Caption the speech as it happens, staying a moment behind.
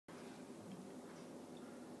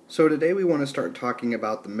So today we want to start talking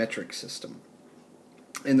about the metric system.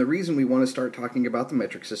 And the reason we want to start talking about the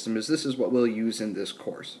metric system is this is what we'll use in this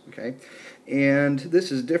course, okay? And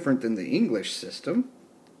this is different than the English system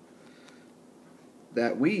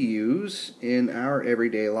that we use in our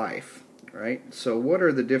everyday life, right? So what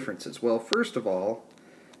are the differences? Well, first of all,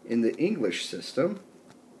 in the English system,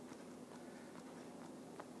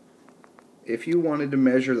 if you wanted to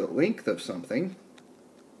measure the length of something,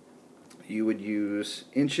 you would use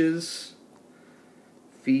inches,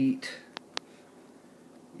 feet,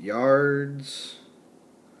 yards,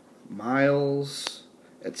 miles,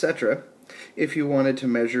 etc. If you wanted to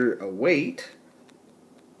measure a weight,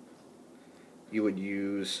 you would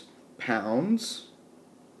use pounds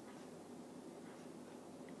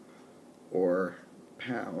or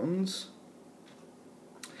pounds.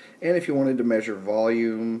 And if you wanted to measure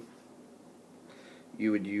volume,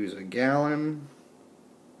 you would use a gallon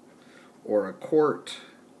or a quart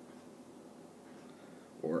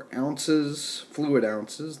or ounces, fluid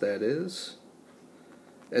ounces that is,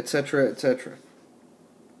 etc., etc.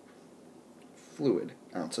 Fluid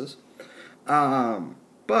ounces.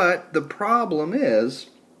 But the problem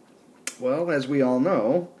is, well, as we all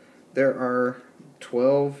know, there are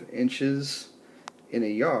 12 inches in a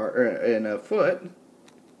yard, or in a foot.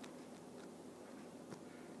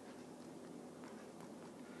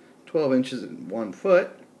 12 inches in 1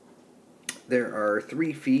 foot. There are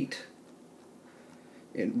 3 feet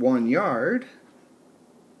in 1 yard,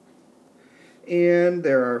 and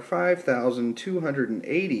there are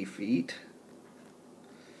 5,280 feet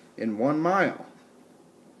in 1 mile.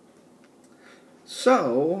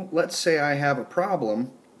 So, let's say I have a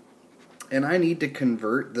problem and I need to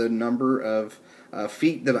convert the number of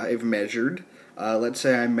feet that I've measured. Let's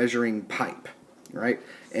say I'm measuring pipe, right?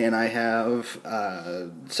 And I have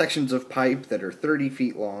sections of pipe that are 30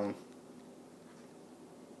 feet long.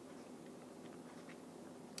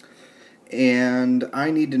 And I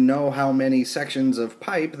need to know how many sections of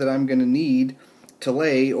pipe that I'm going to need to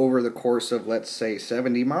lay over the course of, let's say,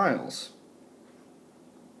 70 miles.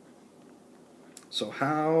 So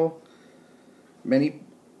how many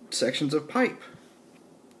sections of pipe?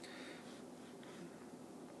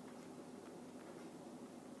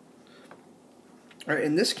 All right,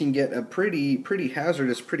 and this can get a pretty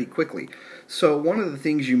hazardous pretty quickly. So one of the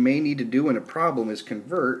things you may need to do in a problem is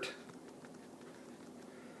convert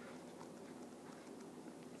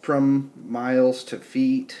from miles to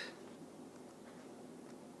feet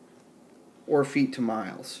or feet to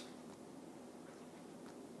miles.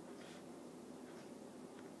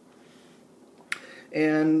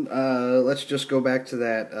 And let's just go back to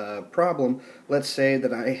that problem. Let's say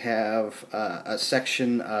that I have a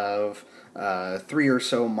section of 3 or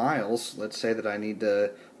so miles. Let's say that I need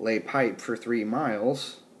to lay pipe for 3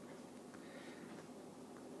 miles.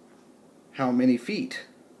 How many feet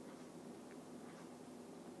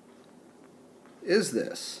is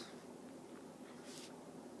this?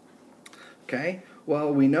 Okay,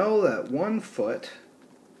 well, we know that 1 foot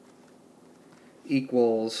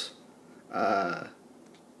equals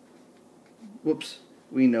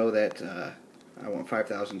we know that I want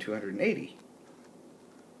 5,280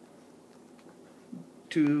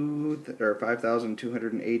 or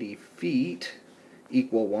 5,280 feet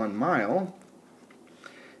equal 1 mile.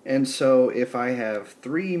 And so if I have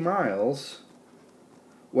 3 miles,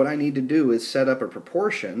 what I need to do is set up a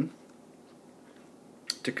proportion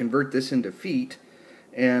to convert this into feet.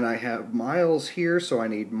 And I have miles here, so I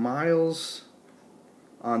need miles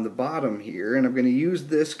on the bottom here, and I'm going to use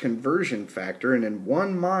this conversion factor, and in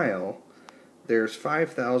 1 mile there's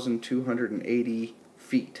 5,280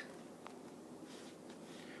 feet,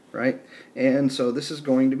 right? And so this is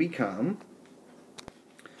going to be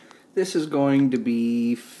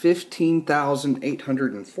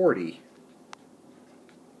 15,840.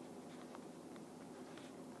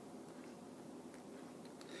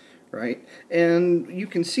 Right? And you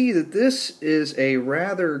can see that this is a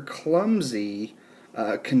rather clumsy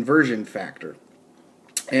conversion factor.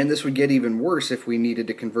 And this would get even worse if we needed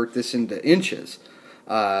to convert this into inches,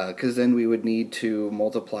 because then we would need to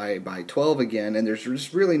multiply by 12 again, and there's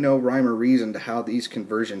just really no rhyme or reason to how these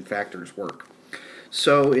conversion factors work.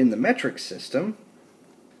 So in the metric system,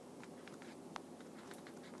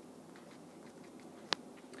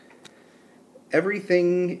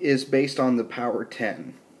 everything is based on the power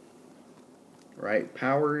 10, right?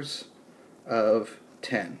 Powers of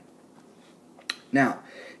 10. Now,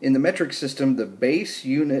 in the metric system, the base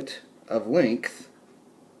unit of length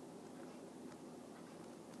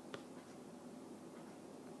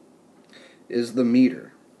is the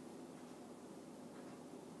meter.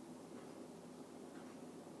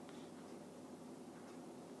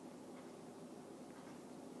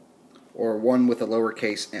 or 1 with a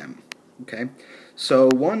lowercase m. Okay, so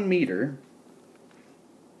 1 meter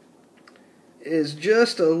is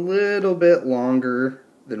just a little bit longer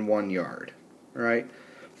than 1 yard. All right.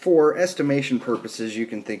 For estimation purposes, you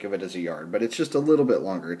can think of it as a yard, but it's just a little bit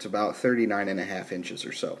longer. It's about 39.5 inches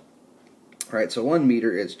or so. All right, so 1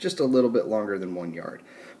 meter is just a little bit longer than 1 yard.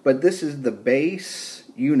 But this is the base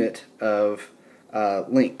unit of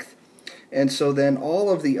length. And so then all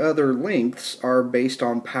of the other lengths are based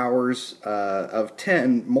on powers of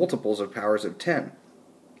 10, multiples of powers of 10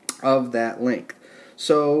 of that length.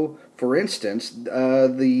 So, for instance,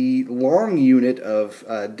 the long unit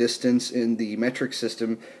of distance in the metric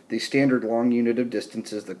system, the standard long unit of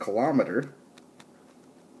distance is the kilometer,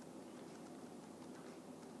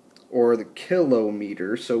 or the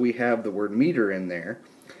kilometer, so we have the word meter in there.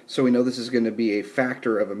 So we know this is going to be a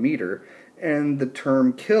factor of a meter, and the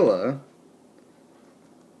term kilo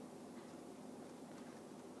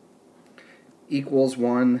equals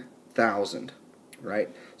 1,000, right?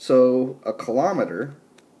 So a kilometer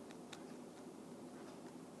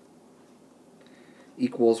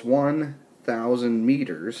equals 1,000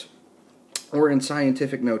 meters, or in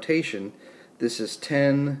scientific notation, this is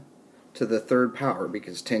 10 to the third power,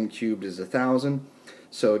 because 10 cubed is 1,000,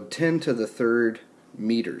 so 10 to the third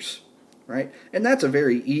meters, right? And that's a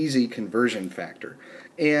very easy conversion factor.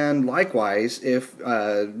 And likewise, if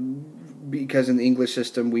because in the English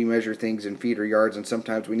system we measure things in feet or yards, and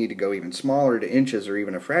sometimes we need to go even smaller to inches or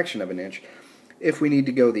even a fraction of an inch, if we need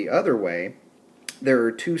to go the other way, there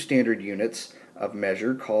are 2 standard units of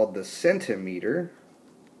measure called the centimeter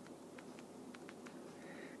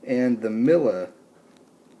and the millimeter.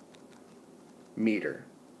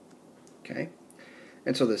 Okay?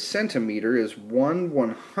 And so the centimeter is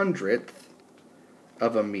 1/100th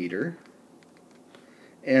of a meter,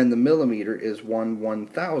 and the millimeter is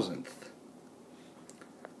 1/1000th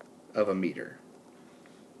of a meter.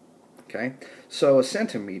 Okay? So a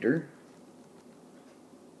centimeter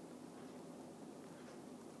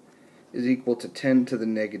is equal to 10 to the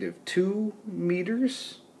negative 2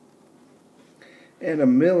 meters, and a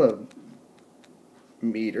millimeter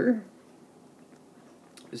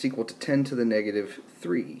is equal to 10 to the negative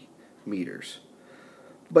 3 meters.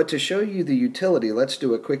 But to show you the utility, let's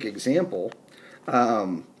do a quick example.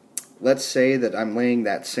 Let's say that I'm laying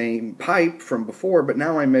that same pipe from before, but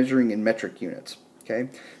now I'm measuring in metric units. Okay,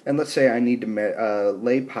 and let's say I need to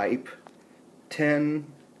lay pipe 10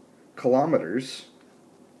 kilometers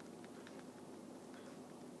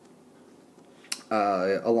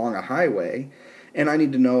along a highway, and I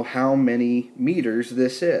need to know how many meters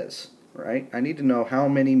this is, right? I need to know how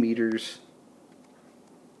many meters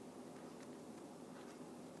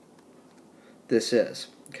this is,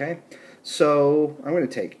 okay? So I'm going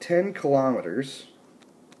to take 10 kilometers,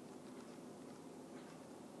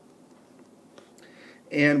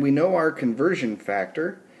 and we know our conversion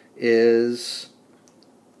factor is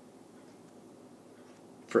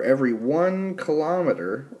for every 1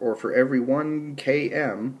 kilometer, or for every 1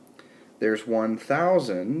 km, there's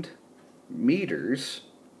 1,000 meters.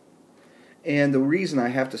 And the reason I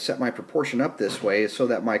have to set my proportion up this way is so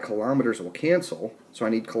that my kilometers will cancel. So I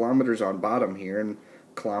need kilometers on bottom here and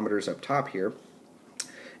kilometers up top here.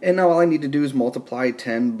 And now all I need to do is multiply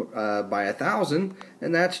 10 by 1,000,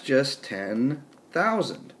 and that's just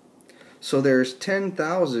 10,000. So there's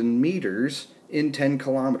 10,000 meters in 10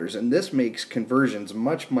 kilometers, and this makes conversions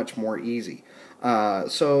much, much more easy. For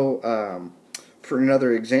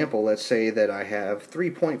another example, let's say that I have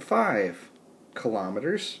 3.5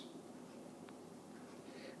 kilometers,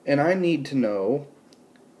 and I need to know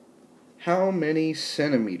how many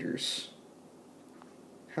centimeters.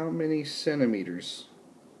 How many centimeters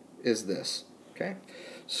is this? Okay,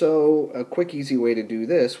 so a quick, easy way to do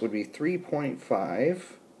this would be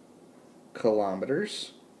 3.5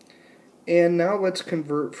 kilometers. And now let's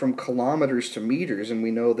convert from kilometers to meters, and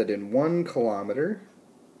we know that in 1 kilometer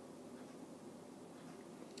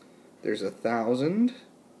there's 1,000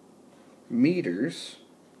 meters.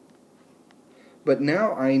 But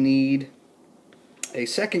now I need a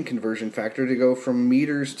second conversion factor to go from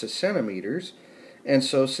meters to centimeters. And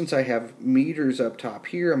so since I have meters up top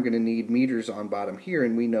here, I'm going to need meters on bottom here,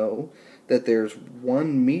 and we know that there's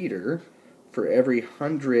 1 meter for every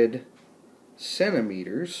 100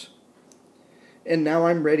 centimeters. And now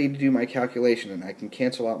I'm ready to do my calculation, and I can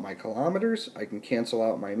cancel out my kilometers, I can cancel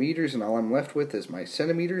out my meters, and all I'm left with is my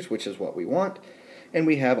centimeters, which is what we want. And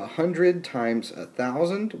we have 100 times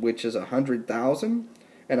 1,000, which is 100,000,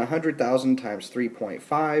 and 100,000 times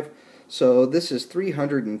 3.5. So this is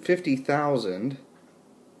 350,000,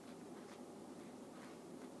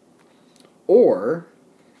 or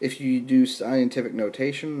if you do scientific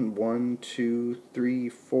notation, 1, 2, 3,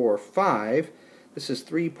 4, 5, this is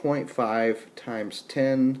 3.5 times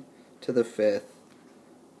 10 to the 5th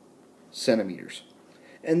centimeters.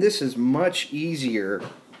 And this is much easier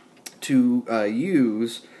to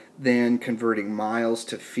use than converting miles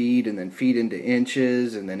to feet, and then feet into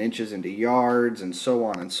inches, and then inches into yards, and so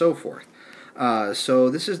on and so forth. So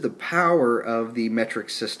this is the power of the metric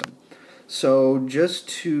system. So just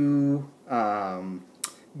to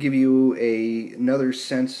give you another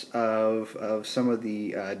sense of some of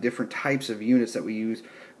the different types of units that we use,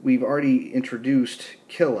 we've already introduced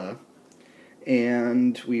kilo,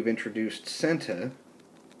 and we've introduced centa,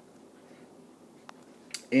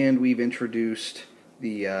 and we've introduced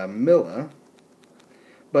the milli,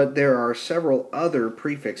 but there are several other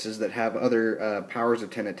prefixes that have other powers of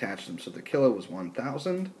 10 attached to them. So the kilo was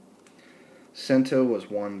 1,000, centa was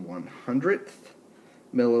 1/100th,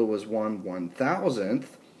 milli was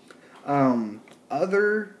 1/1000th.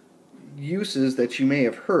 Other uses that you may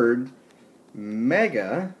have heard,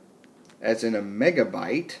 mega, as in a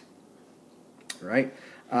megabyte, right?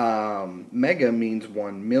 Mega means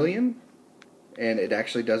 1 million. And it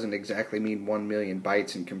actually doesn't exactly mean 1 million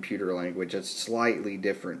bytes in computer language. It's slightly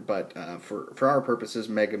different, but for our purposes,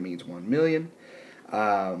 mega means 1 million.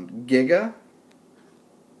 Giga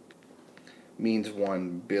means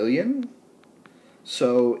 1 billion.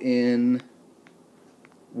 So in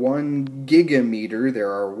 1 gigameter, there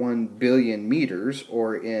are 1 billion meters,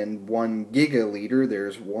 or in 1 gigaliter,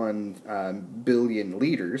 there's 1 billion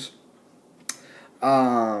liters.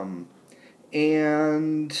 And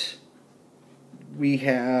we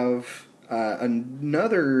have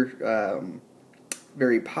another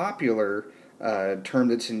very popular term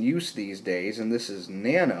that's in use these days, and this is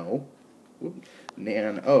nano.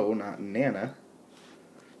 Nano, not nana.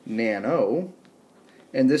 Nano.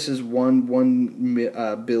 And this is 1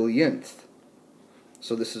 billionth.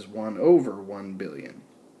 So this is 1 over 1 billion.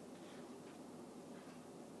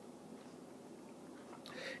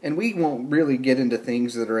 And we won't really get into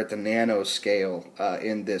things that are at the nanoscale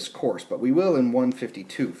in this course, but we will in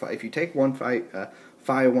 152. If you take Phi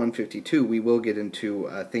 152, we will get into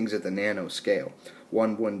things at the nanoscale,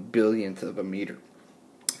 1 billionth of a meter.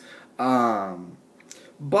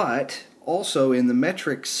 But also in the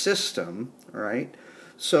metric system, right?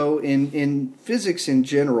 So in physics in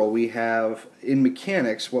general, we have, in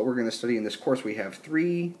mechanics, what we're going to study in this course, we have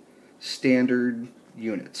 3 standard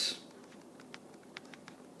units.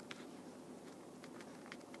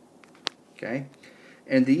 Okay,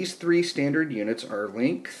 and these 3 standard units are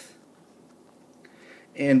length,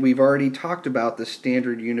 and we've already talked about the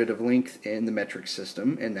standard unit of length in the metric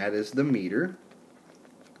system, and that is the meter.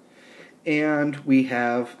 And we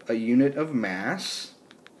have a unit of mass.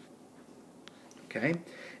 Okay,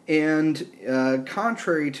 and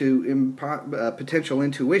contrary to potential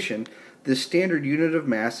intuition, the standard unit of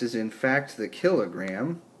mass is in fact the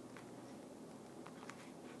kilogram.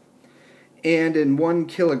 And in 1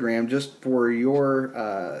 kilogram, just for your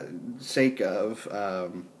sake of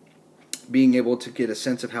being able to get a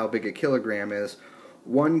sense of how big a kilogram is,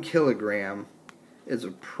 1 kilogram is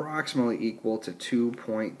approximately equal to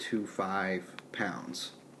 2.25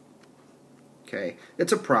 pounds. Okay,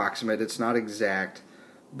 it's approximate, it's not exact,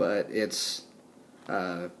 but it's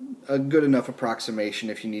a good enough approximation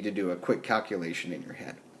if you need to do a quick calculation in your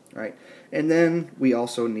head, right? And then we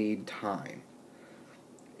also need time.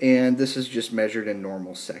 And this is just measured in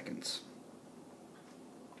normal seconds.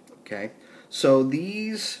 Okay, so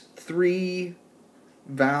these 3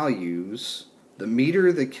 values, the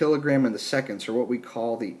meter, the kilogram, and the seconds, are what we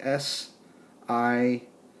call the SI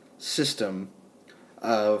system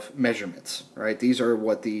of measurements. Right? These are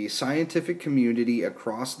what the scientific community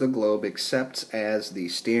across the globe accepts as the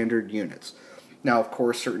standard units. Now, of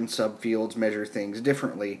course, certain subfields measure things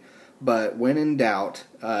differently, but when in doubt,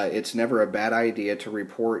 it's never a bad idea to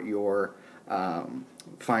report your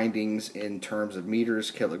findings in terms of meters,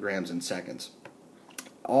 kilograms, and seconds.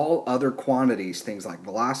 All other quantities, things like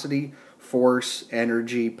velocity, force,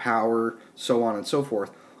 energy, power, so on and so forth,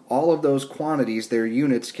 all of those quantities, their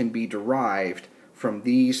units can be derived from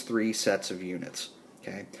these 3 sets of units.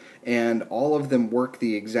 Okay? And all of them work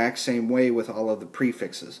the exact same way with all of the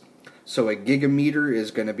prefixes. So a gigameter is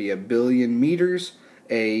going to be 1 billion meters.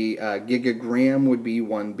 A gigagram would be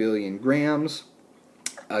 1 billion grams.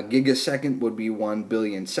 A gigasecond would be 1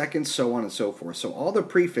 billion seconds, so on and so forth. So all the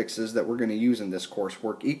prefixes that we're going to use in this course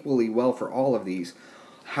work equally well for all of these.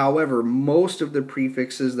 However, most of the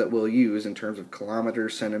prefixes that we'll use in terms of kilometer,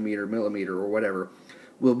 centimeter, millimeter, or whatever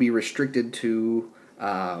will be restricted to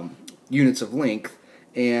units of length,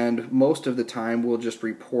 and most of the time we'll just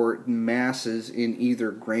report masses in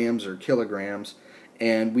either grams or kilograms,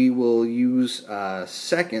 and we will use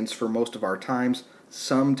seconds for most of our times,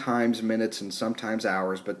 sometimes minutes and sometimes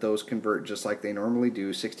hours, but those convert just like they normally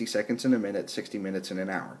do, 60 seconds in a minute, 60 minutes in an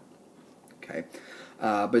hour. Okay,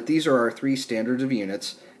 but these are our 3 standards of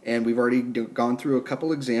units, and we've already gone through a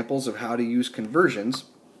couple examples of how to use conversions,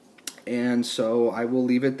 and so I will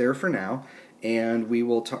leave it there for now, and we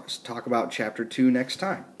will talk about Chapter 2 next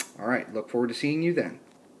time. All right, look forward to seeing you then.